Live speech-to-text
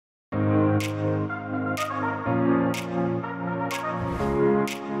I'm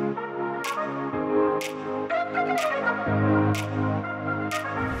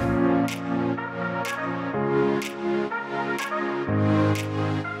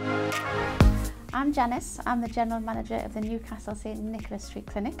Janice, I'm the General Manager of the Newcastle St Nicholas Street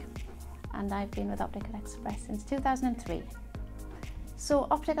Clinic, and I've been with Optical Express since 2003. So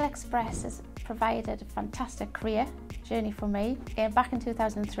Optical Express has provided a fantastic career journey for me. Back in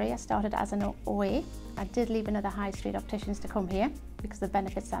 2003 I started as an OA. I did leave another high street opticians to come here because of the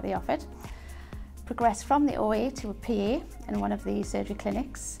benefits that they offered. Progressed from the OA to a PA in one of the surgery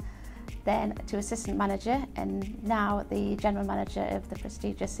clinics, then to assistant manager, and now the general manager of the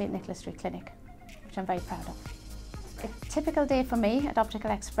prestigious St Nicholas Street Clinic, which I'm very proud of. A typical day for me at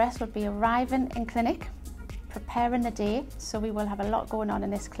Optical Express would be arriving in clinic, preparing the day. So we will have a lot going on in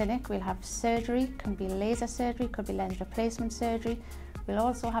this clinic. We'll have surgery, can be laser surgery, could be lens replacement surgery. We'll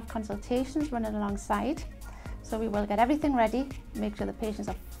also have consultations running alongside. So we will get everything ready, make sure the patients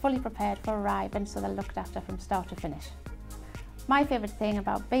are fully prepared for arriving so they're looked after from start to finish. My favourite thing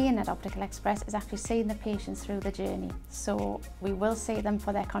about being at Optical Express is actually seeing the patients through the journey. So we will see them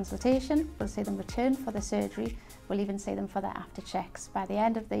for their consultation, we'll see them return for the surgery, we'll even see them for their after checks. By the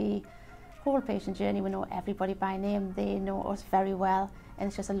end of the whole patient journey, we know everybody by name, they know us very well, and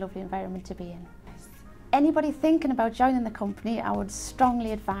it's just a lovely environment to be in. Anybody thinking about joining the company, I would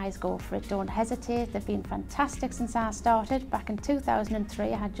strongly advise go for it. Don't hesitate. They've been fantastic since I started. Back in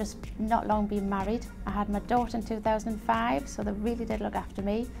 2003, I had just not long been married. I had my daughter in 2005, so they really did look after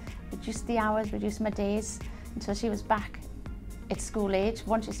me. Reduced the hours, reduced my days until she was back at school age.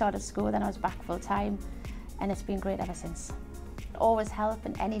 Once she started school, then I was back full time, and it's been great ever since. Always help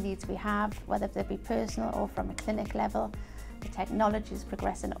in any needs we have, whether they be personal or from a clinic level. The technology is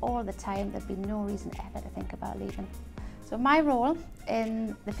progressing all the time. There'd be no reason ever to think about leaving. So my role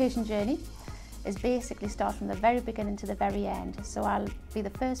in the patient journey is basically start from the very beginning to the very end. So I'll be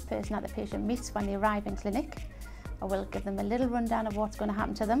the first person that the patient meets when they arrive in clinic. I will give them a little rundown of what's going to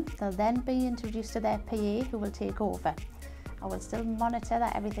happen to them. They'll then be introduced to their PA who will take over. I will still monitor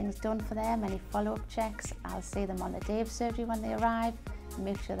that everything's done for them, any follow-up checks. I'll see them on the day of surgery when they arrive and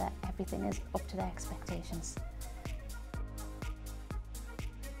make sure that everything is up to their expectations.